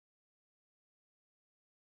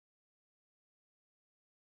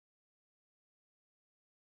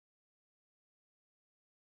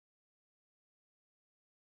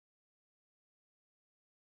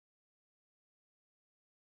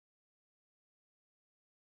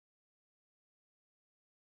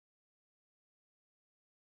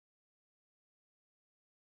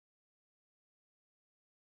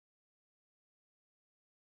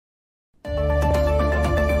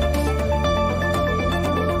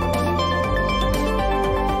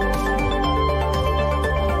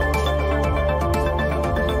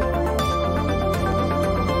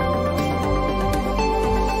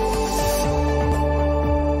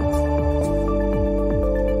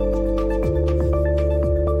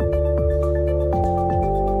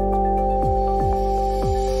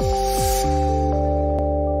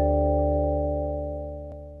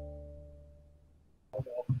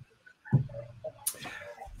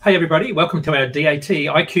Hey everybody, welcome to our DAT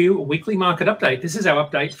IQ Weekly Market Update. This is our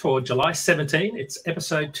update for July 17. It's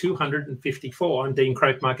episode 254. I'm Dean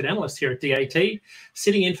Croak, Market Analyst here at DAT,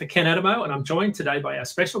 sitting in for Ken Adamo, and I'm joined today by our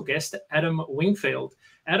special guest, Adam Wingfield.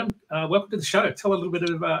 Adam, welcome to the show. Tell a little bit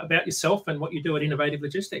about yourself and what you do at Innovative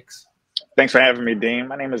Logistics. Thanks for having me, Dean.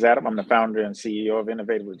 My name is Adam. I'm the founder and CEO of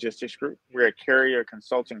Innovative Logistics Group. We're a carrier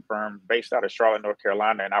consulting firm based out of Charlotte, North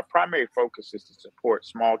Carolina, and our primary focus is to support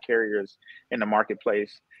small carriers in the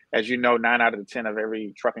marketplace. As you know, 9 out of 10 of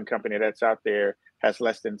every trucking company that's out there has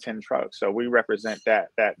less than 10 trucks. So we represent that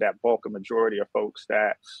bulk of majority of folks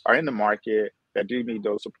that are in the market that do need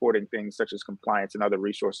those supporting things such as compliance and other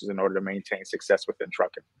resources in order to maintain success within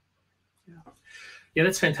trucking. Yeah,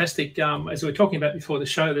 that's fantastic. As we were talking about before the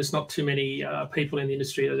show, there's not too many people in the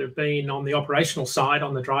industry that have been on the operational side,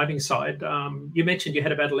 on the driving side. You mentioned you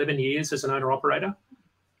had about 11 years as an owner-operator.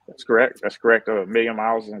 That's correct. That's correct. 1 million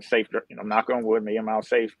miles in safe, knock on wood, 1 million miles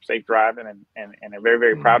safe driving, and I'm very,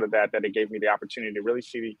 very proud of that it gave me the opportunity to really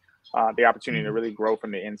see the opportunity to really grow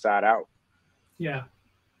from the inside out. Yeah.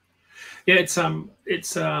 Yeah,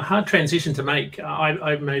 it's a hard transition to make.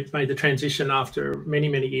 I've made the transition after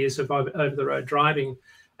many years of over-the-road driving,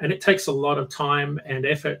 and it takes a lot of time and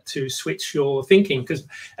effort to switch your thinking. Because,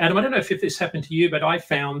 Adam, I don't know if this happened to you, but I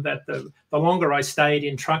found that the longer I stayed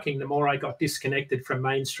in trucking, the more I got disconnected from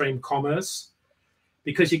mainstream commerce,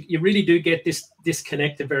 because you really do get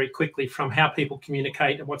disconnected very quickly from how people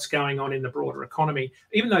communicate and what's going on in the broader economy.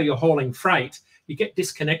 Even though you're hauling freight, you get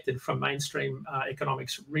disconnected from mainstream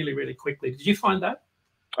economics really quickly. Did you find that?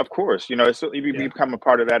 Of course, you become a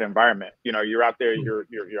part of that environment. You're out there,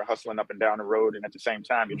 you're hustling up and down the road, and at the same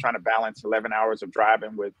time, you're trying to balance 11 hours of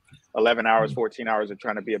driving with 11 hours, 14 hours of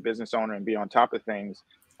trying to be a business owner and be on top of things.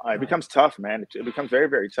 It becomes tough, man. It becomes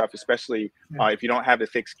very tough, especially if you don't have the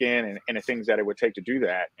thick skin and the things that it would take to do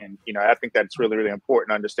that. And I think that's really important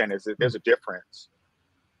to understand is that there's a difference.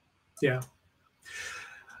 Yeah.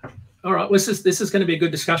 All right, this is going to be a good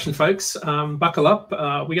discussion, folks. Buckle up.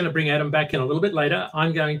 We're going to bring Adam back in a little bit later.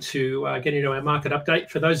 I'm going to get into our market update.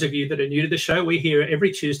 For those of you that are new to the show, we're here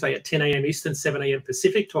every Tuesday at 10 a.m. Eastern, 7 a.m.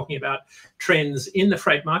 Pacific, talking about trends in the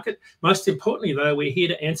freight market. Most importantly, though, we're here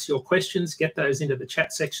to answer your questions, get those into the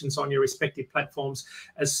chat sections on your respective platforms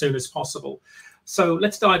as soon as possible. So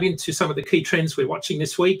let's dive into some of the key trends we're watching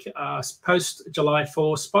this week. Post July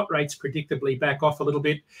 4, spot rates predictably back off a little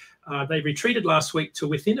bit. They retreated last week to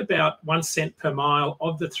within about 1 cent per mile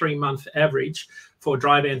of the 3-month average for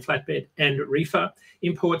dry van, flatbed, and reefer.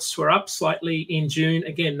 Imports were up slightly in June.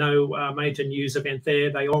 Again, no major news event there.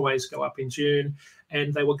 They always go up in June,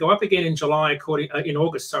 and they will go up again in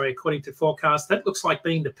August, according to forecast. That looks like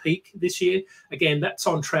being the peak this year. Again, that's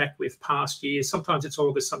on track with past years. Sometimes it's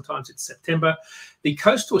August, sometimes it's September. The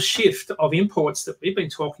coastal shift of imports that we've been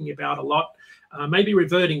talking about a lot maybe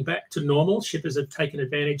reverting back to normal. Shippers have taken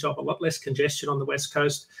advantage of a lot less congestion on the West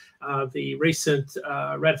Coast. The recent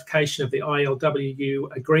ratification of the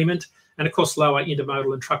ILWU agreement, and of course lower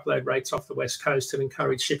intermodal and truckload rates off the West Coast have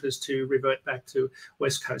encouraged shippers to revert back to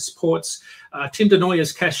West Coast ports. Tim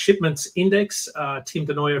Denoyer's cash shipments index, Tim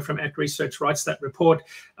Denoyer from ACT Research writes that report.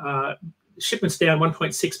 Shipments down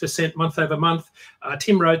 1.6% month over month.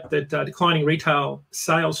 Tim wrote that declining retail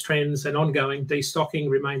sales trends and ongoing destocking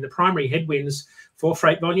remain the primary headwinds for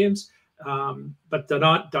freight volumes. But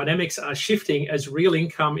the dynamics are shifting as real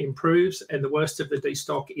income improves and the worst of the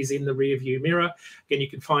destock is in the rear view mirror. Again, you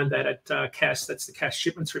can find that at CAS. That's the cash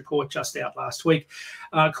shipments report just out last week.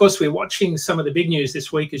 Of course, we're watching some of the big news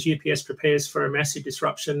this week as UPS prepares for a massive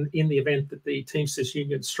disruption in the event that the Teamsters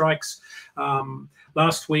union strikes.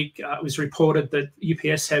 Last week, it was reported that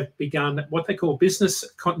UPS have begun what they call business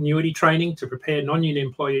continuity training to prepare non-union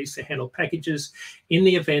employees to handle packages in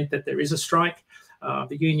the event that there is a strike.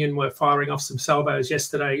 The union were firing off some salvos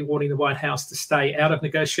yesterday, warning the White House to stay out of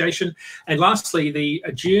negotiation. And lastly, the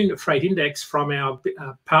June freight index from our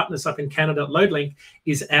partners up in Canada, LoadLink,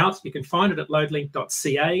 is out. You can find it at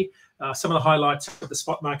loadlink.ca. Some of the highlights of the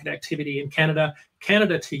spot market activity in Canada.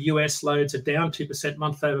 Canada to US loads are down 2%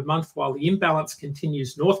 month over month, while the imbalance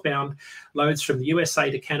continues northbound. Loads from the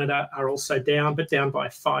USA to Canada are also down, but down by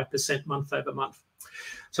 5% month over month.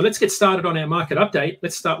 So let's get started on our market update.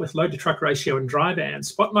 Let's start with load to truck ratio and dry van.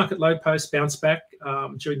 Spot market load posts bounced back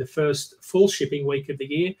during the first full shipping week of the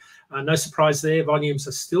year. No surprise there. Volumes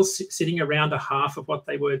are still sitting around a half of what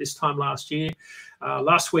they were this time last year.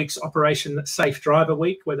 Last week's Operation Safe Driver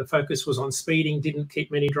Week, where the focus was on speeding, didn't keep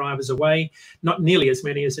many drivers away, not nearly as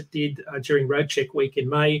many as it did during Road Check Week in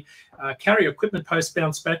May. Carrier equipment posts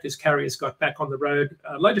bounced back as carriers got back on the road.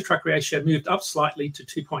 Load to truck ratio moved up slightly to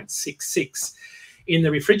 2.66. In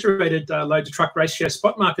the refrigerated load to truck ratio,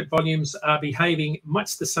 spot market volumes are behaving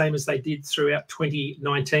much the same as they did throughout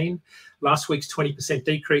 2019. Last week's 20%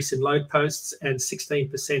 decrease in load posts and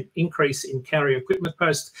 16% increase in carrier equipment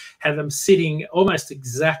posts have them sitting almost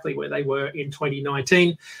exactly where they were in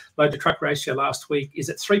 2019. Load to truck ratio last week is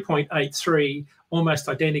at 3.83, almost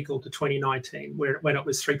identical to 2019, when it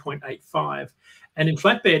was 3.85. And in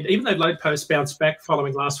flatbed, even though load posts bounced back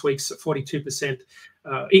following last week's 42%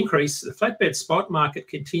 increase, the flatbed spot market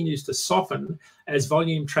continues to soften as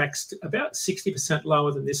volume tracks about 60%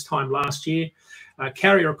 lower than this time last year.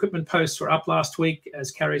 Carrier equipment posts were up last week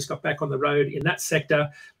as carriers got back on the road in that sector.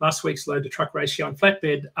 Last week's load to truck ratio on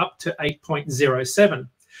flatbed up to 8.07.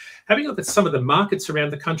 Having a look at some of the markets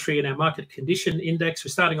around the country in our market condition index, we're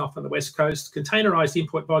starting off on the West Coast. Containerized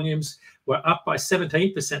import volumes were up by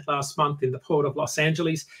 17% last month in the port of Los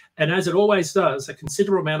Angeles. And as it always does, a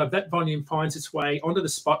considerable amount of that volume finds its way onto the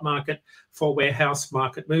spot market for warehouse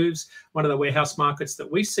market moves. One of the warehouse markets that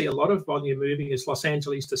we see a lot of volume moving is Los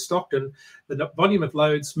Angeles to Stockton. The volume of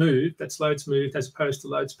loads moved, that's loads moved as opposed to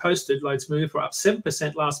loads posted, loads moved were up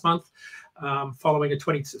 7% last month. Following a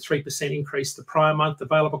 23% increase the prior month.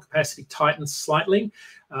 Available capacity tightened slightly.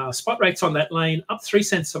 Spot rates on that lane up 3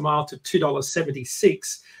 cents a mile to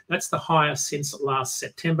 $2.76. That's the highest since last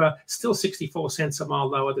September. Still 64 cents a mile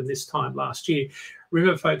lower than this time last year.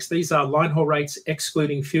 Remember, folks, these are line haul rates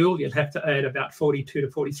excluding fuel. You'd have to add about 42 to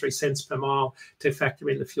 43 cents per mile to factor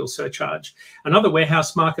in the fuel surcharge. Another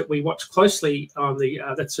warehouse market we watch closely on the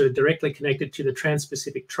that's directly connected to the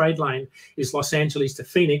Trans-Pacific trade lane is Los Angeles to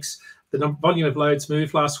Phoenix. The volume of loads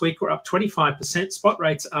moved last week were up 25%. Spot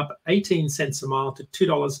rates up 18 cents a mile to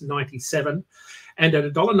 $2.97. And at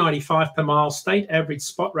 $1.95 per mile, state average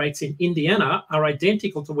spot rates in Indiana are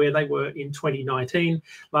identical to where they were in 2019.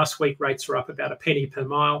 Last week, rates were up about a penny per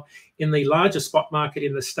mile. In the larger spot market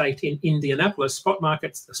in the state in Indianapolis, spot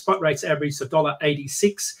rates averaged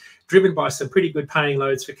 $1.86, driven by some pretty good paying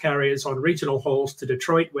loads for carriers on regional hauls to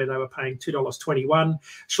Detroit, where they were paying $2.21.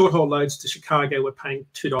 Short haul loads to Chicago were paying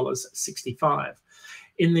 $2.65.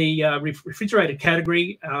 In the refrigerated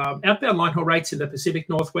category, outbound line haul rates in the Pacific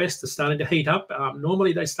Northwest are starting to heat up.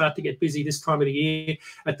 Normally, they start to get busy this time of the year.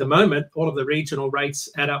 At the moment, all of the regional rates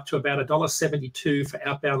add up to about $1.72 for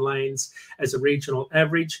outbound lanes as a regional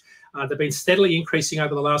average. They've been steadily increasing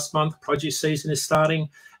over the last month. Produce season is starting,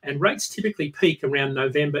 and rates typically peak around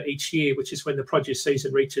November each year, which is when the produce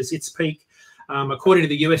season reaches its peak. According to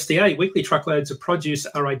the USDA, weekly truckloads of produce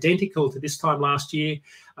are identical to this time last year.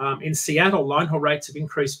 In Seattle, line haul rates have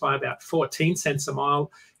increased by about 14 cents a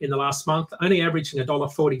mile in the last month, only averaging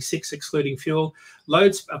 $1.46 excluding fuel.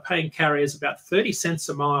 Loads are paying carriers about 30 cents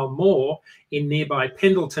a mile more in nearby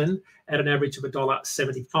Pendleton at an average of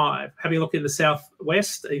 $1.75. Having a look in the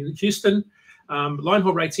Southwest, in Houston, line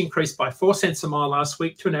haul rates increased by 4 cents a mile last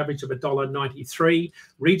week to an average of $1.93.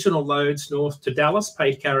 Regional loads north to Dallas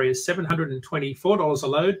paid carriers $724 a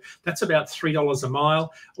load. That's about $3 a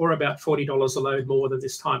mile, or about $40 a load more than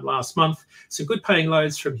this time last month. Some good paying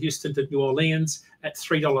loads from Houston to New Orleans at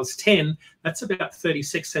 $3.10. That's about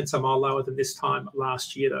 36 cents a mile lower than this time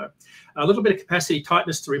last year, though. A little bit of capacity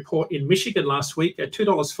tightness to report in Michigan last week at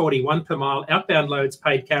 $2.41 per mile. Outbound loads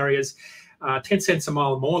paid carriers 10 cents a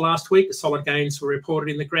mile more last week. Solid gains were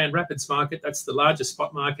reported in the Grand Rapids market. That's the largest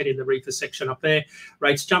spot market in the reefer section up there.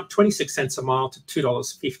 Rates jumped 26 cents a mile to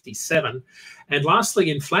 $2.57. And lastly,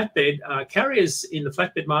 in flatbed, carriers in the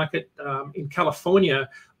flatbed market in California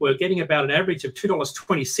were getting about an average of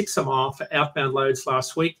 $2.26 a mile for outbound loads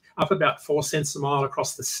last week, up about 4 cents a mile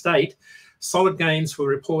across the state. Solid gains were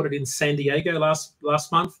reported in San Diego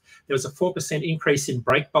last month. There was a 4% increase in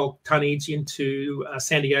break bulk tonnage into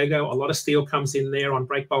San Diego. A lot of steel comes in there on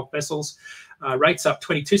break bulk vessels. Rates up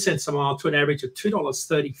 22 cents a mile to an average of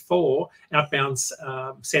 $2.34 outbound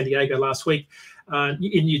San Diego last week. In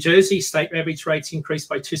New Jersey, state average rates increased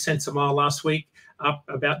by 2 cents a mile last week, up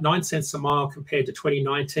about 9 cents a mile compared to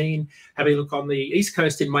 2019. Having a look on the East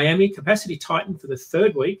Coast in Miami, capacity tightened for the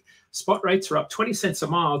third week. Spot rates are up 20 cents a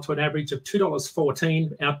mile to an average of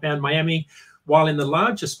 $2.14 outbound Miami, while in the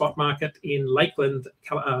larger spot market in Lakeland,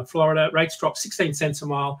 Florida, rates dropped 16 cents a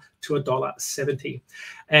mile to $1.70.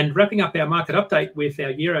 And wrapping up our market update with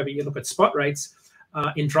our year-over-year look at spot rates,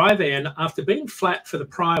 in dry van, after being flat for the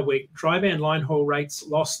prior week, dry van line haul rates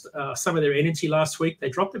lost some of their energy last week. They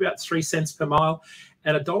dropped about 3 cents per mile.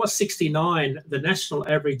 At $1.69, the national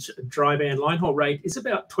average dry van line haul rate is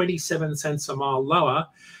about 27 cents a mile lower.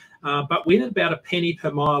 but with about a penny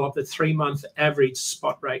per mile of the 3-month average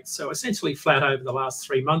spot rate. So essentially flat over the last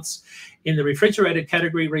 3 months. In the refrigerated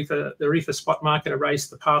category, the reefer spot market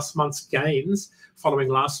erased the past month's gains following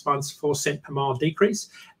last month's 4-cent per mile decrease.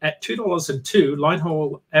 At $2.02, line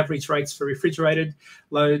haul average rates for refrigerated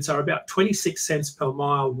loads are about 26 cents per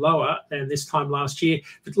mile lower than this time last year,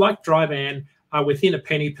 but like dry van, are within a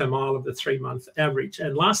penny per mile of the 3-month average.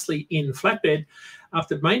 And lastly, in flatbed,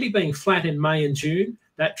 after mainly being flat in May and June,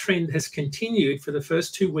 that trend has continued for the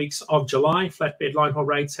first 2 weeks of July. Flatbed line haul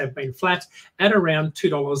rates have been flat at around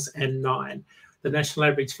 $2.09. The national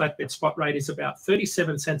average flatbed spot rate is about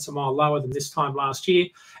 37 cents a mile lower than this time last year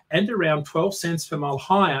and around 12 cents per mile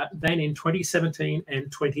higher than in 2017 and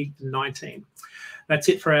 2019. That's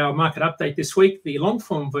it for our market update this week. The long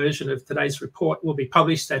form version of today's report will be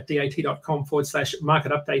published at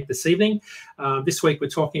dat.com/market update this evening. This week, we're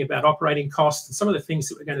talking about operating costs and some of the things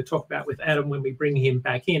that we're going to talk about with Adam when we bring him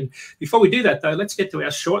back in. Before we do that, though, let's get to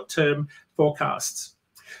our short-term forecasts.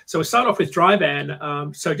 So we'll start off with dry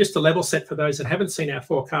van. So just to level set for those that haven't seen our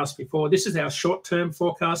forecast before, this is our short-term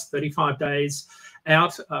forecast, 35 days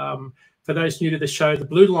out. For those new to the show, the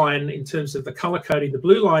blue line in terms of the color coding, the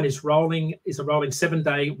blue line is a rolling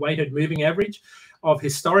 7-day weighted moving average of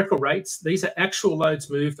historical rates. These are actual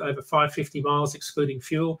loads moved over 550 miles, excluding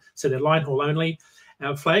fuel, so they're line haul only.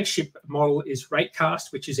 Our flagship model is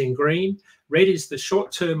Ratecast, which is in green. Red is the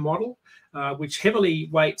short-term model, which heavily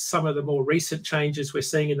weights some of the more recent changes we're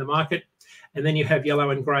seeing in the market. And then you have yellow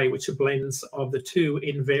and grey, which are blends of the two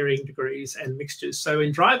in varying degrees and mixtures. So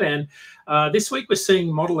in dry van, this week we're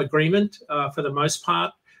seeing model agreement for the most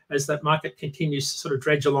part as that market continues to sort of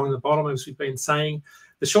dredge along the bottom, as we've been saying.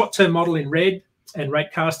 The short-term model in red and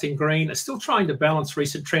Ratecast in green are still trying to balance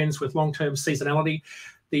recent trends with long-term seasonality.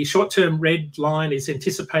 The short-term red line is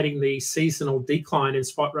anticipating the seasonal decline in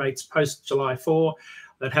spot rates post-July 4.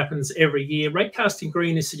 That happens every year. Ratecast in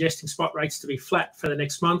green is suggesting spot rates to be flat for the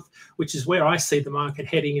next month, which is where I see the market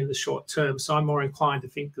heading in the short term. So I'm more inclined to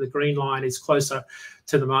think the green line is closer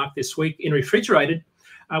to the mark this week. In refrigerated,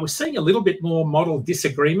 we're seeing a little bit more model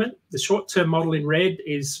disagreement. The short-term model in red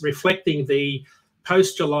is reflecting the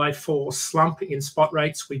post-July 4 slump in spot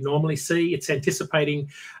rates we normally see. It's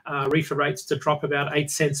anticipating reefer rates to drop about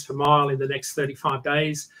 8 cents per mile in the next 35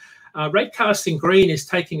 days. Ratecast in green is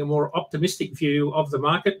taking a more optimistic view of the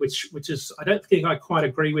market, which is, I don't think I quite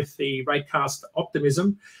agree with the Ratecast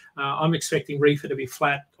optimism. I'm expecting reefer to be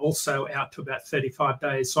flat also out to about 35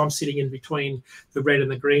 days. So I'm sitting in between the red and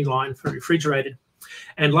the green line for refrigerated.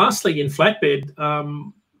 And lastly, in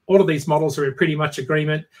flatbed, all of these models are in pretty much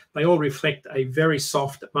agreement. They all reflect a very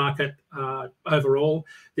soft market overall.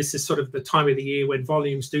 This is sort of the time of the year when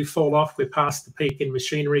volumes do fall off. We're past the peak in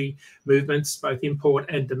machinery movements, both import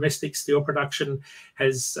and domestic. Steel production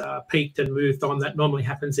has peaked and moved on. That normally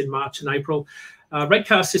happens in March and April.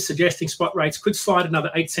 Ratecast is suggesting spot rates could slide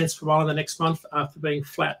another 8 cents per mile in the next month after being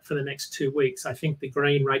flat for the next 2 weeks. I think the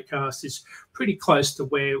green Ratecast is pretty close to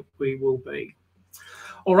where we will be.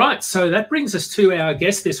 All right, so that brings us to our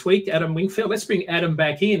guest this week, Adam Wingfield. Let's bring Adam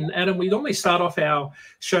back in. Adam, we normally start off our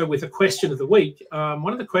show with a question of the week.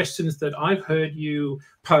 One of the questions that I've heard you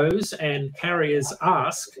pose and carriers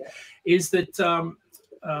ask is that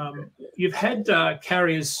you've had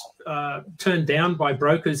carriers turned down by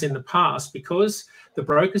brokers in the past because the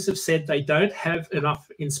brokers have said they don't have enough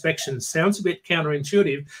inspections. Sounds a bit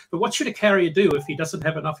counterintuitive, but what should a carrier do if he doesn't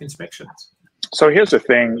have enough inspections? So here's the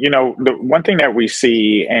thing, the one thing that we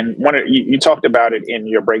see, and you talked about it in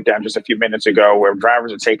your breakdown just a few minutes ago, where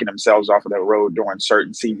drivers are taking themselves off of the road during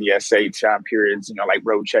certain CVSA time periods, like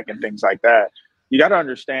road check and things like that. You got to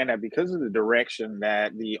understand that because of the direction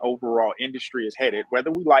that the overall industry is headed,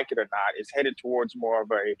 whether we like it or not, is headed towards more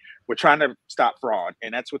of we're trying to stop fraud.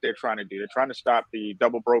 And that's what they're trying to do. They're trying to stop the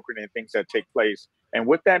double brokering and things that take place. And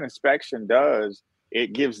what that inspection does,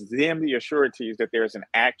 it gives them the assurances that there's an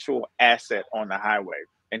actual asset on the highway.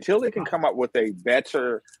 Until they can come up with a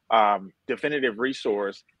better definitive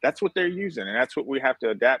resource, that's what they're using. And that's what we have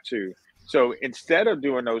to adapt to. So instead of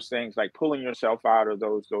doing those things like pulling yourself out of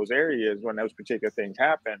those areas when those particular things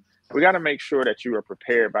happen, we got to make sure that you are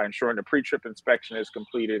prepared by ensuring the pre-trip inspection is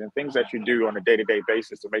completed and things that you do on a day-to-day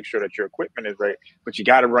basis to make sure that your equipment is ready. But you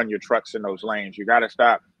got to run your trucks in those lanes. You got to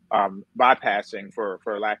stop bypassing, for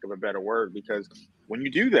lack of a better word, because when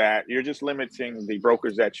you do that, you're just limiting the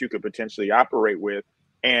brokers that you could potentially operate with.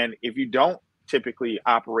 And if you don't typically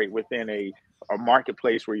operate within a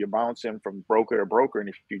marketplace where you're bouncing from broker to broker, and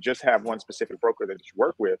if you just have one specific broker that you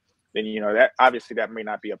work with, then that obviously that may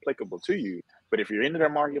not be applicable to you. But if you're into the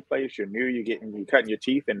marketplace, you're new, you're cutting your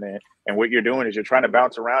teeth in there, and what you're doing is you're trying to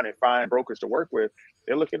bounce around and find brokers to work with,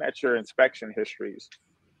 they're looking at your inspection histories.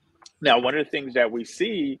 Now, one of the things that we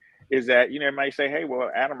see is that, it might say, hey, well,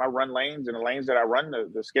 Adam, I run lanes, and the lanes that I run,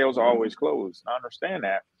 the scales are always closed. I understand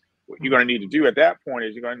that. What you're going to need to do at that point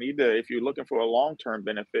is you're going to need to, if you're looking for a long-term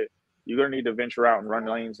benefit, you're going to need to venture out and run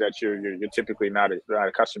lanes that you're typically not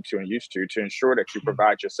accustomed to and used to ensure that you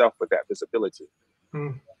provide yourself with that visibility.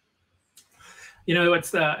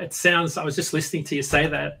 It sounds, I was just listening to you say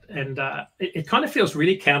that, and it kind of feels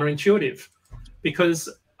really counterintuitive, because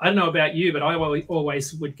I don't know about you, but I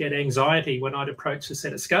always would get anxiety when I'd approach a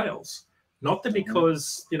set of scales. Not that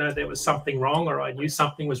because, there was something wrong, or I knew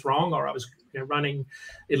something was wrong, or I was running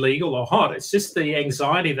illegal or hot. It's just the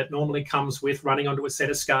anxiety that normally comes with running onto a set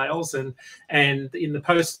of scales. And in the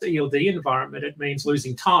post-ELD environment, it means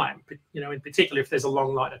losing time, in particular if there's a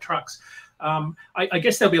long line of trucks. I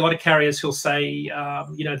guess there'll be a lot of carriers who'll say,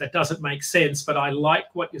 that doesn't make sense, but I like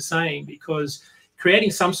what you're saying, because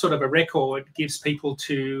creating some sort of a record gives people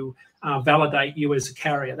to validate you as a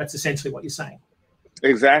carrier. That's essentially what you're saying.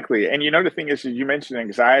 Exactly. And the thing is, you mentioned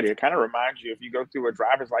anxiety. It kind of reminds you, if you go through a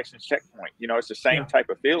driver's license checkpoint, it's the same type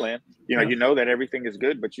of feeling. You know that everything is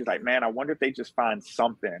good, but you're like, man, I wonder if they just find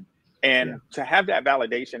something. And to have that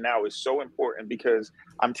validation now is so important, because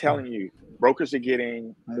I'm telling you, brokers are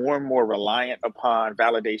getting more and more reliant upon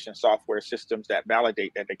validation software systems that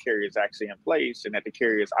validate that the carrier is actually in place and that the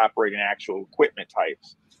carrier is operating actual equipment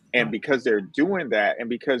types. And because they're doing that, and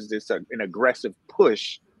because it's an aggressive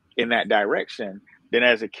push in that direction, then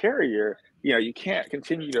as a carrier, you can't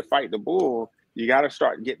continue to fight the bull. You got to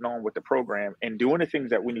start getting on with the program and doing the things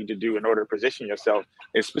that we need to do in order to position yourself,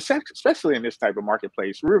 especially in this type of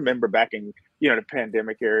marketplace. We remember back in, the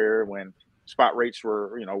pandemic era, when spot rates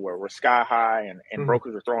were, were sky high, and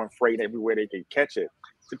brokers were throwing freight everywhere they could catch it.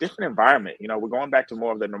 It's a different environment. We're going back to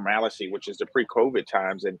more of the normalcy, which is the pre-COVID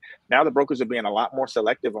times. And now the brokers are being a lot more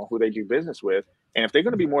selective on who they do business with. And if they're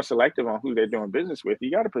going to be more selective on who they're doing business with,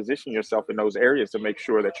 you got to position yourself in those areas to make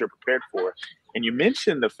sure that you're prepared for it. And you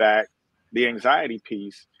mentioned the anxiety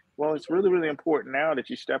piece. Well, it's really, really important now that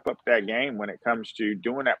you step up that game when it comes to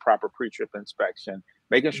doing that proper pre-trip inspection,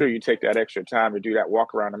 making sure you take that extra time to do that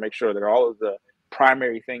walk around and make sure that all of the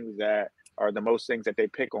primary things that are the most things that they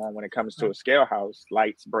pick on when it comes to a scale house,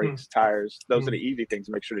 lights, brakes, tires, those are the easy things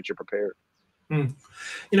to make sure that you're prepared.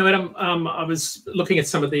 Adam, I was looking at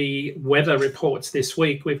some of the weather reports this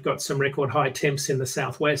week. We've got some record high temps in the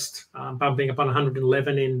Southwest, bumping up on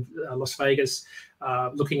 111 in Las Vegas.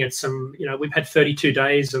 Looking at some, we've had 32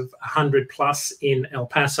 days of 100 plus in El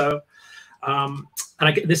Paso. And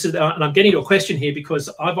I'm getting to a question here, because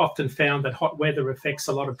I've often found that hot weather affects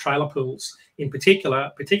a lot of trailer pools, in particular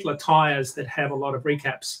tires that have a lot of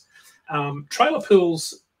recaps. Trailer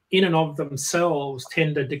pools in and of themselves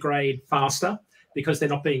tend to degrade faster because they're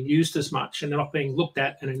not being used as much and they're not being looked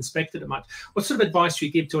at and inspected as much. What sort of advice do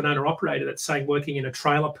you give to an owner operator that's saying working in a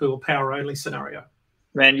trailer pool power only scenario?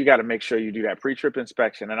 Man, you got to make sure you do that pre-trip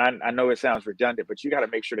inspection. And I know it sounds redundant, but you got to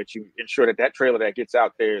make sure that you ensure that trailer that gets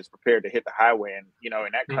out there is prepared to hit the highway. And,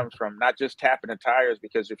 and that comes from not just tapping the tires,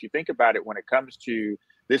 because if you think about it, when it comes to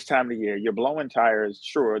this time of the year, you're blowing tires.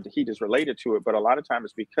 Sure, the heat is related to it, but a lot of times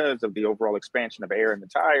it's because of the overall expansion of air in the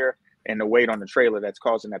tire and the weight on the trailer that's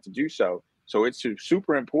causing that to do so. So it's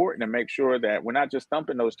super important to make sure that we're not just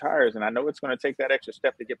thumping those tires. And I know it's going to take that extra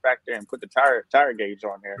step to get back there and put the tire gauge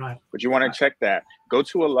on there, but you want to check that. Go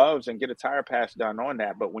to a Love's and get a tire pass done on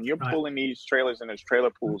that. But when you're pulling these trailers in those trailer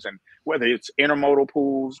pools, and whether it's intermodal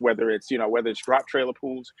pools, whether it's drop trailer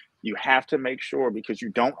pools, you have to make sure, because you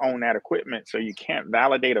don't own that equipment, so you can't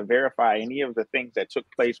validate or verify any of the things that took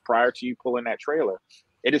place prior to you pulling that trailer.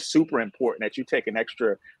 It is super important that you take an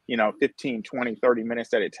extra, 15, 20, 30 minutes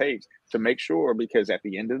that it takes to make sure, because at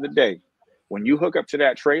the end of the day, when you hook up to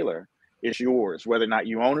that trailer, it's yours. Whether or not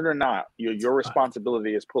you own it or not, your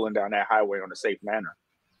responsibility is pulling down that highway on a safe manner.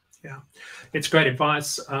 Yeah, it's great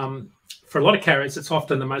advice. For a lot of carriers, it's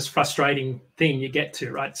often the most frustrating thing you get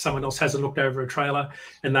to, right? Someone else hasn't looked over a trailer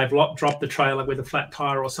and they've dropped the trailer with a flat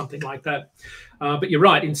tire or something like that. But you're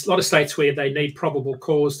right, in a lot of states where they need probable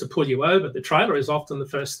cause to pull you over, the trailer is often the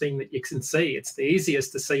first thing that you can see. It's the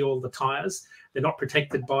easiest to see all the tires. They're not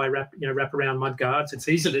protected by wraparound mud guards. It's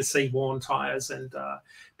easy to see worn tires and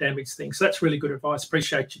damaged things. So that's really good advice.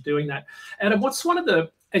 Appreciate you doing that. Adam, what's one of the,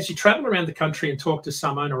 as you travel around the country and talk to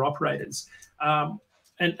some owner operators,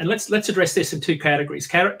 and let's address this in two categories: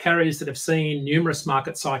 carriers that have seen numerous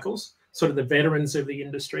market cycles, sort of the veterans of the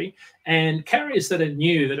industry, and carriers that are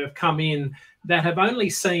new, that have come in, that have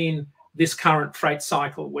only seen this current freight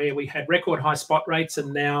cycle where we had record high spot rates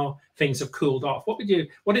and now things have cooled off.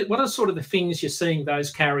 What are sort of the things you're seeing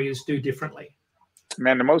those carriers do differently?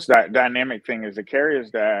 Man, the most dynamic thing is the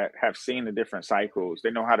carriers that have seen the different cycles.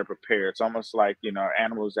 They know how to prepare. It's almost like,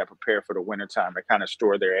 animals that prepare for the wintertime. They kind of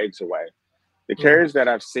store their eggs away. The Mm, carriers that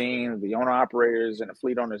I've seen, the owner operators and the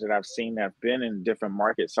fleet owners that I've seen that have been in different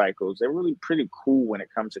market cycles, they're really pretty cool when it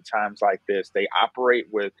comes to times like this. They operate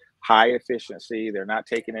with high efficiency. They're not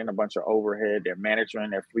taking in a bunch of overhead. They're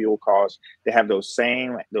managing their fuel costs. They have those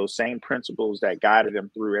same principles that guided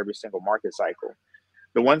them through every single market cycle.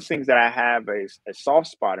 The ones things that I have a soft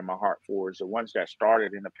spot in my heart for is the ones that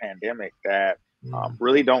started in the pandemic that mm,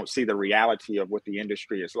 really don't see the reality of what the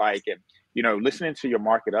industry is like. And, listening to your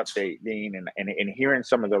market update, Dean, and hearing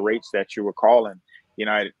some of the rates that you were calling,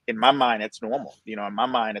 in my mind, it's normal. In my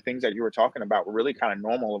mind, the things that you were talking about were really kind of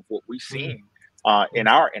normal of what we've mm, seen in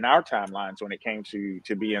mm. our timelines when it came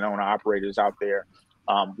to being owner operators out there.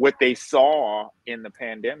 What they saw in the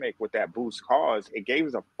pandemic with that boost cause, it gave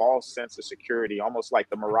us a false sense of security, almost like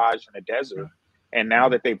the mirage in the desert. And now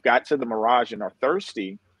Mm, that they've got to the mirage and are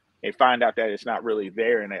thirsty, they find out that it's not really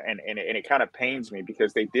there. And it kind of pains me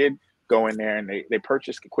because they did go in there and they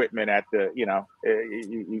purchased equipment at you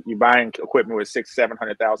buying equipment with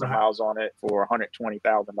 600,000-700,000 right. miles on it for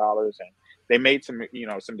 $120,000. And they made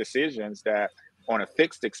some decisions that on a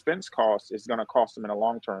fixed expense cost is going to cost them in the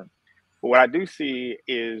long term. But what I do see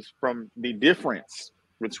is from the difference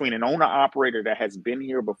between an owner operator that has been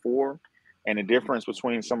here before and the difference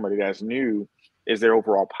between somebody that's new is their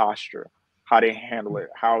overall posture, how they handle it,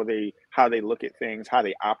 how they look at things, how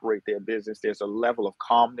they operate their business. There's a level of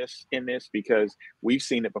calmness in this because we've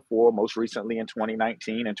seen it before, most recently in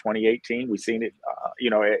 2019 and 2018. We've seen it,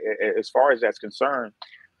 as far as that's concerned,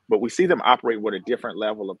 but we see them operate with a different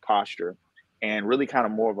level of posture and really kind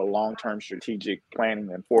of more of a long-term strategic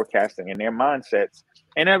planning and forecasting in their mindsets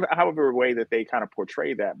and however way that they kind of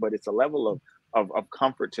portray that. But it's a level of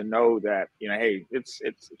comfort to know that, hey, it's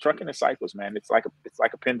trucking the cycles, man. It's like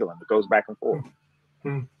a pendulum. It goes back and forth.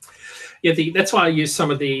 Mm, mm. Yeah, that's why I use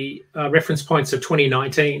some of the reference points of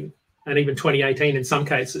 2019 and even 2018 in some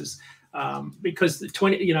cases, because the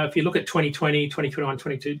 20, if you look at 2020, 2021,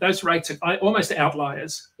 22, those rates are almost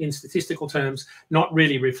outliers in statistical terms, not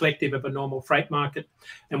really reflective of a normal freight market.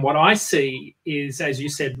 And what I see is, as you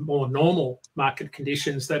said, more normal market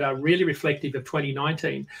conditions that are really reflective of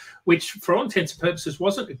 2019, which for all intents and purposes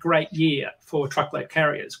wasn't a great year for truckload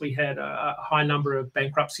carriers. We had a high number of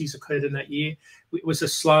bankruptcies occurred in that year. It was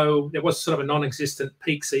there was sort of a non-existent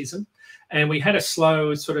peak season, and we had a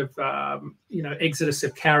slow sort of, exodus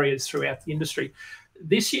of carriers throughout the industry.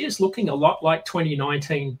 This year's looking a lot like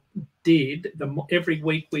 2019 did. Every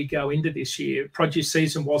week we go into this year, produce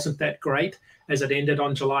season wasn't that great as it ended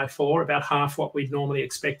on July 4, about half what we'd normally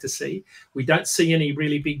expect to see. We don't see any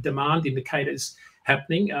really big demand indicators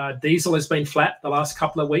happening. Diesel has been flat the last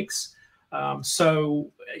couple of weeks.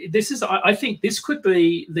 So I think this could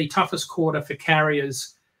be the toughest quarter for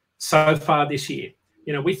carriers so far this year.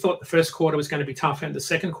 We thought the first quarter was going to be tough and the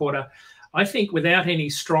second quarter. I think without any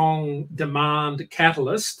strong demand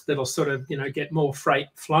catalyst that'll sort of, get more freight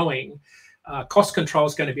flowing, cost control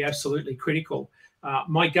is going to be absolutely critical.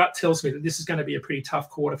 My gut tells me that this is going to be a pretty tough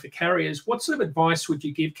quarter for carriers. What sort of advice would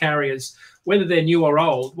you give carriers, whether they're new or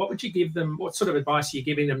old? What would you give them? What sort of advice are you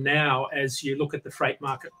giving them now as you look at the freight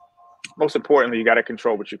market? Most importantly, you got to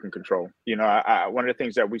control what you can control. One of the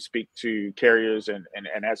things that we speak to carriers and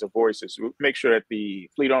as a voice is make sure that the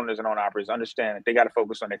fleet owners and owner operators understand that they got to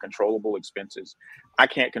focus on their controllable expenses. I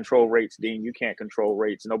can't control rates, Dean. You can't control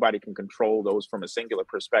rates. Nobody can control those from a singular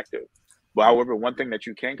perspective. But however, one thing that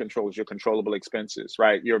you can control is your controllable expenses,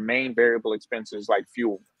 right? Your main variable expenses like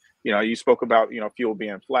fuel. You spoke about, fuel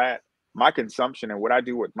being flat. My consumption and what I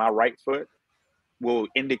do with my right foot will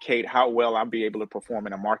indicate how well I'll be able to perform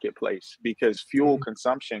in a marketplace because fuel Mm,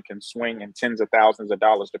 consumption can swing in tens of thousands of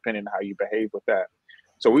dollars depending on how you behave with that.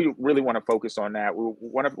 So we really want to focus on that. We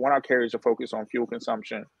want our carriers to focus on fuel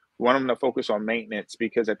consumption. We want them to focus on maintenance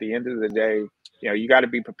because at the end of the day, you got to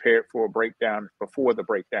be prepared for a breakdown before the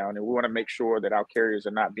breakdown. And we want to make sure that our carriers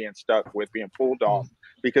are not being stuck with being pulled off mm,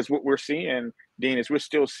 because what we're seeing, Dean, is we're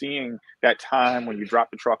still seeing that time when you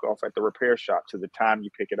drop the truck off at the repair shop to the time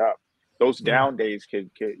you pick it up. Those mm, down days mm,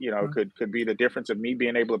 could be the difference of me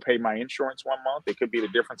being able to pay my insurance one month. It could be the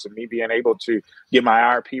difference of me being able to get my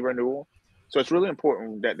IRP renewal. So it's really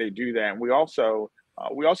important that they do that. And we also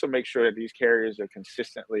make sure that these carriers are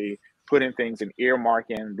consistently putting things and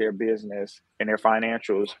earmarking their business and their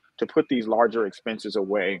financials to put these larger expenses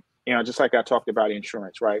away. Just like I talked about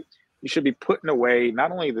insurance, right? You should be putting away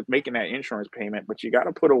not only making that insurance payment, but you got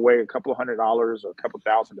to put away a couple of $100s or a couple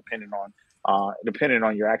thousand, depending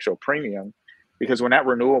on your actual premium. because when that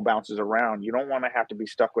renewal bounces around, you don't want to have to be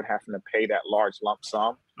stuck with having to pay that large lump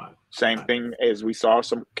sum. Right. Same Right. thing as we saw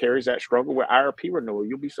some carriers that struggle with IRP renewal.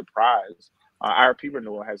 You'll be surprised. IRP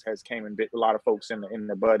renewal has came and bit a lot of folks in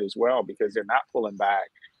the bud as well, because they're not pulling back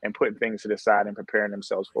and putting things to the side and preparing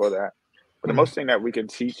themselves for that. But the most thing that we can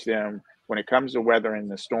teach them when it comes to weathering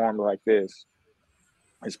the storm like this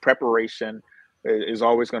is preparation is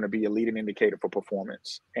always going to be a leading indicator for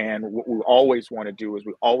performance. And what we always want to do is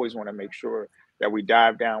we always want to make sure that we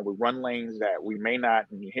dive down, we run lanes that we may not,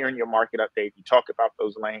 and you hear in your market update, you talk about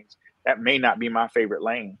those lanes, that may not be my favorite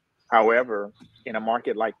lane. However, in a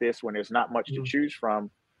market like this, when there's not much to choose from,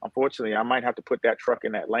 unfortunately, I might have to put that truck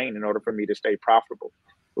in that lane in order for me to stay profitable.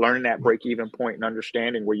 Learning that break even point and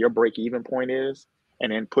understanding where your break even point is,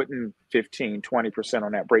 and then putting 15, 20%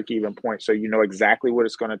 on that break even point, so you know exactly what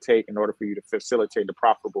it's going to take in order for you to facilitate the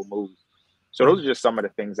profitable move. So those are just some of the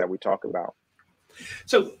things that we talk about.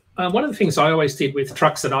 So one of the things I always did with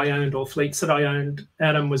trucks that I owned or fleets that I owned,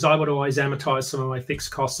 Adam, was I would always amortize some of my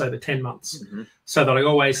fixed costs over 10 months so that I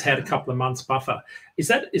always had a couple of months buffer. Is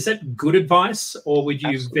that good advice, or would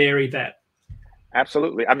you vary that?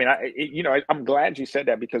 Absolutely. I mean, I'm glad you said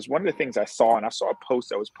that, because one of the things I saw a post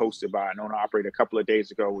that was posted by an owner operator a couple of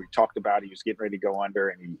days ago. We talked about he was getting ready to go under,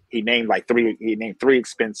 and he named three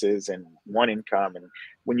expenses and one income. And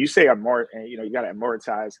when you say you got to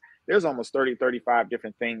amortize, there's almost 30, 35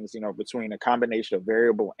 different things, between a combination of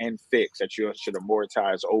variable and fixed that you should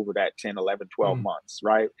amortize over that 10, 11, 12 months,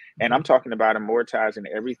 right? And I'm talking about amortizing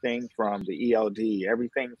everything from the ELD,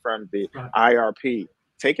 everything from the IRP,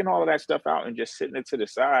 taking all of that stuff out and just sitting it to the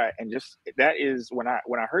side. And just, that is, when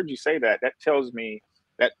I heard you say that, that tells me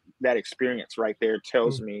that experience right there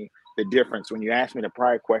tells me the difference. When you asked me the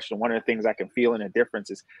prior question, one of the things I can feel in the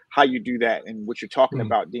difference is how you do that. And what you're talking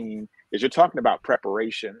about, Dean, is you're talking about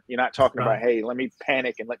preparation. You're not talking about, hey, let me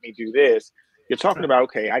panic and let me do this. You're talking about,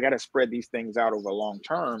 okay, I got to spread these things out over a long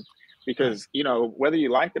term, because, whether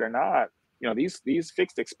you like it or not, these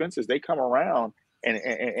fixed expenses, they come around.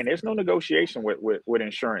 And there's no negotiation with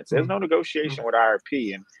insurance. There's no negotiation with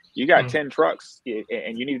IRP. And you got 10 trucks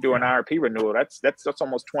and you need to do an IRP renewal. That's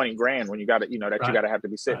almost 20 grand when you got to, you got to have to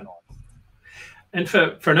be sitting on. And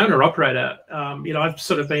for an owner operator, I've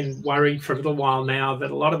sort of been worried for a little while now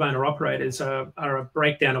that a lot of owner operators are a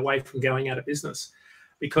breakdown away from going out of business,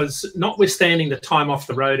 because notwithstanding the time off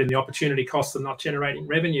the road and the opportunity cost of not generating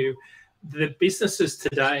revenue, the businesses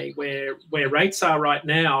today where rates are right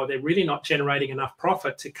now, they're really not generating enough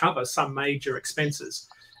profit to cover some major expenses.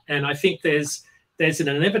 And I think there's an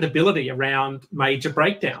inevitability around major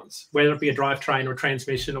breakdowns, whether it be a drivetrain or a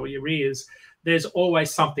transmission or your rears. There's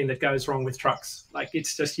always something that goes wrong with trucks. Like,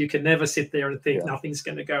 it's just, you can never sit there and think nothing's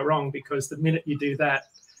going to go wrong, because the minute you do that,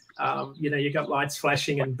 you got lights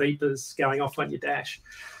flashing and beepers going off on your dash.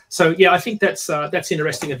 So yeah, I think that's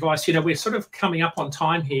interesting advice. We're sort of coming up on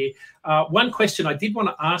time here. One question I did want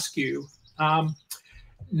to ask you, now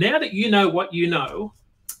that you know what you know,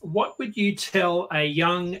 what would you tell a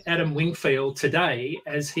young Adam Wingfield today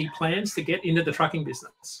as he plans to get into the trucking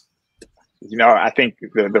business? I think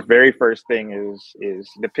the very first thing is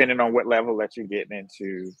depending on what level that you're getting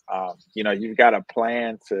into, you've got a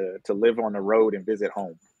plan to live on the road and visit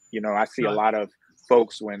home. I see a lot of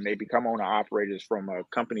folks, when they become owner operators from a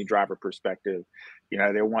company driver perspective,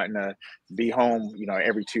 they're wanting to be home,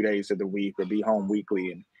 every 2 days of the week, or be home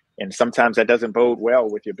weekly. And sometimes that doesn't bode well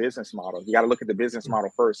with your business model. You got to look at the business model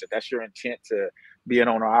first. If that's your intent to be an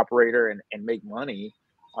owner operator and make money,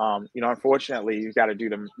 unfortunately, you got to do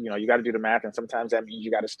the math. And sometimes that means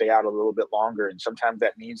you got to stay out a little bit longer. And sometimes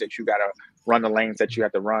that means that you got to run the lanes that you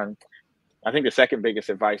have to run. I think the second biggest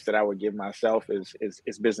advice that I would give myself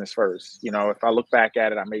is business first. If I look back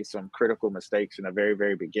at it, I made some critical mistakes in the very,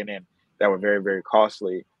 very beginning that were very, very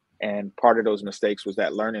costly. And part of those mistakes was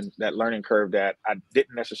that learning curve that I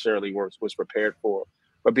didn't necessarily was prepared for.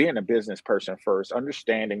 But being a business person first,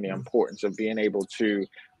 understanding the importance of being able to,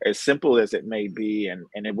 as simple as it may be, and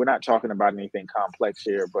we're not talking about anything complex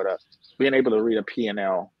here, but being able to read a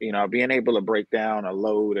P&L, being able to break down a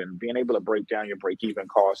load and being able to break down your break-even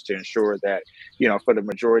costs to ensure that, for the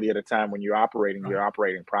majority of the time when you're operating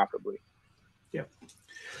profitably. Yeah.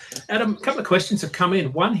 Adam, a couple of questions have come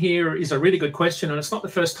in. One here is a really good question, and it's not the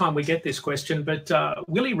first time we get this question, but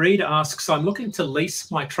Willie Reed asks, I'm looking to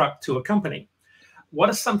lease my truck to a company. What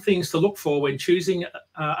are some things to look for when choosing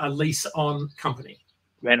a lease-on company?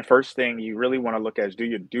 Man, the first thing you really want to look at is do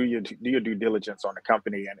your due diligence on the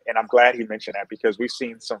company. And I'm glad he mentioned that, because we've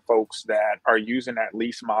seen some folks that are using that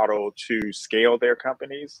lease model to scale their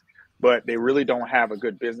companies, but they really don't have a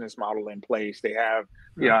good business model in place. They have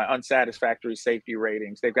unsatisfactory safety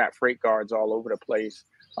ratings. They've got freight guards all over the place.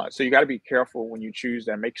 So you got to be careful when you choose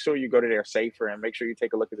them. Make sure you go to their safer and make sure you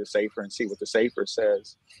take a look at the safer and see what the safer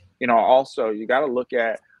says. Also, you got to look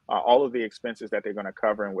at all of the expenses that they're going to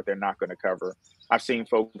cover and what they're not going to cover. I've seen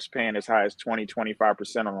folks paying as high as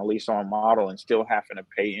 20–25% on a lease on model and still having to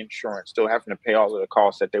pay insurance, still having to pay all of the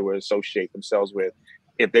costs that they would associate themselves with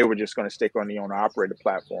if they were just going to stick on the owner operator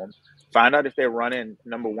platform. Find out if they're running,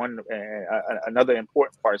 number one, another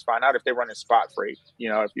important part is find out if they're running spot freight.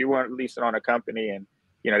 If you weren't leasing on a company and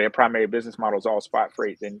their primary business model is all spot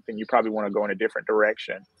freight, then you probably want to go in a different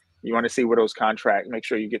direction. You want to see where those contracts, make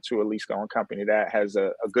sure you get to a lease going company that has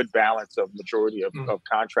a good balance of majority of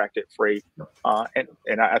contracted freight.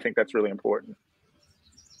 And I think that's really important.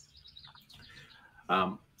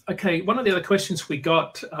 Okay, one of the other questions we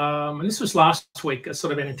got, and this was last week, a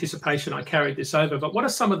sort of an anticipation, I carried this over, but what are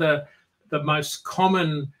some of the most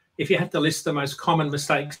common, if you had to list the most common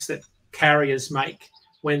mistakes that carriers make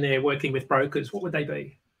when they're working with brokers, what would they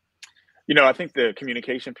be? I think the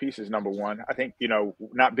communication piece is number one. I think,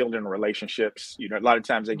 not building relationships, a lot of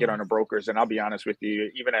times they get on the brokers, and I'll be honest with you,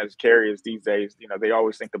 even as carriers these days, they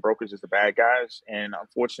always think the brokers is the bad guys. And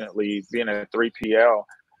unfortunately, being a 3PL,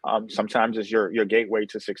 sometimes is your gateway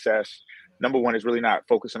to success. Number one is really not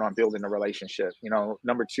focusing on building a relationship.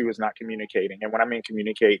 Number two is not communicating. And when I mean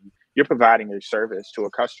communicating, you're providing a service to a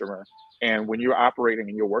customer. And when you're operating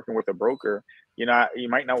and you're working with a broker, you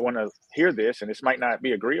might not want to hear this, and this might not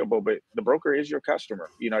be agreeable, but the broker is your customer.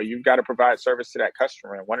 You've got to provide service to that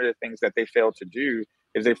customer. And one of the things that they fail to do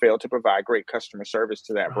is they fail to provide great customer service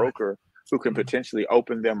to that broker, who can potentially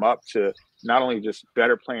open them up to not only just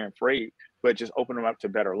better playing freight, but just open them up to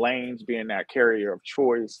better lanes, being that carrier of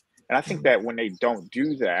choice. And I think that when they don't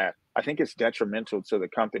do that, I think it's detrimental to the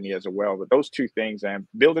company as well. But those two things, and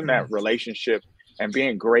building that relationship and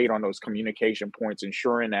being great on those communication points,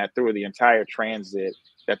 ensuring that through the entire transit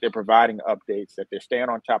that they're providing updates, that they're staying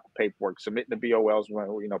on top of paperwork, submitting the BOLs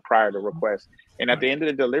prior to request. And at the end of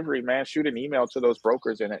the delivery, man, shoot an email to those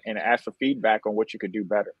brokers and ask for feedback on what you could do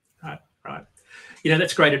better. Right.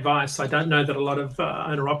 That's great advice. I don't know that a lot of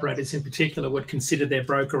owner operators in particular would consider their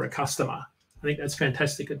broker a customer. I think that's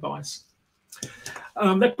fantastic advice.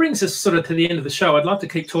 That brings us sort of to the end of the show. I'd love to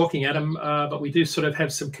keep talking, Adam, but we do sort of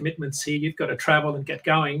have some commitments here. You've got to travel and get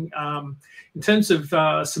going. In terms of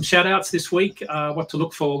some shout outs this week, what to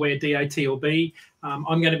look for, where DAT will be.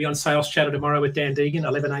 I'm going to be on Sales Chatter tomorrow with Dan Deegan,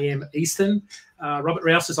 11 a.m. Eastern. Robert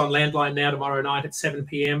Rouse is on Landline Now tomorrow night at 7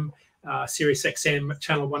 p.m. Sirius XM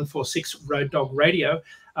channel 146 Road Dog Radio.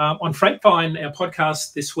 On Freightvine, our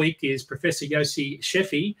podcast this week is Professor Yossi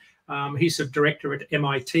Sheffi. He's a director at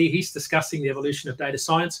MIT. He's discussing the evolution of data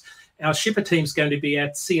science. Our shipper team's going to be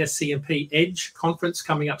at CSCMP Edge conference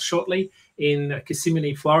coming up shortly in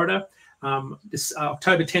Kissimmee, Florida. This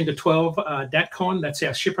October 10 to 12, DATCon, that's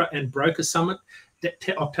our shipper and broker summit.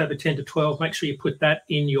 October 10 to 12. Make sure you put that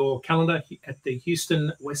in your calendar at the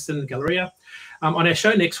Houston Western Galleria. On our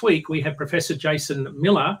show next week, we have Professor Jason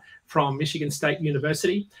Miller from Michigan State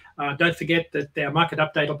University. Don't forget that our market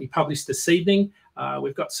update will be published this evening.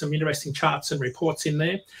 We've got some interesting charts and reports in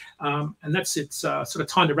there. And it's sort of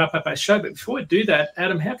time to wrap up our show. But before we do that,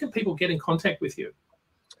 Adam, how can people get in contact with you?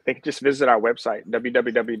 They can just visit our website,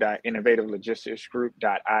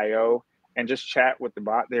 www.innovativelegisticsgroup.io. and just chat with the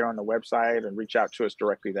bot there on the website and reach out to us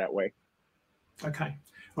directly that way. Okay.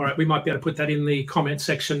 All right. We might be able to put that in the comment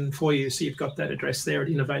section for you, so you've got that address there at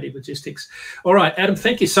Innovative Logistics. All right, Adam,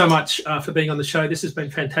 thank you so much for being on the show. This has been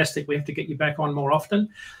fantastic. We have to get you back on more often.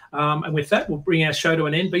 And with that, we'll bring our show to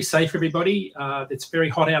an end. Be safe, everybody. It's very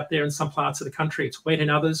hot out there in some parts of the country. It's wet in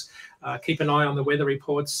others. Keep an eye on the weather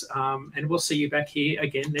reports. And we'll see you back here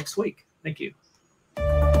again next week. Thank you.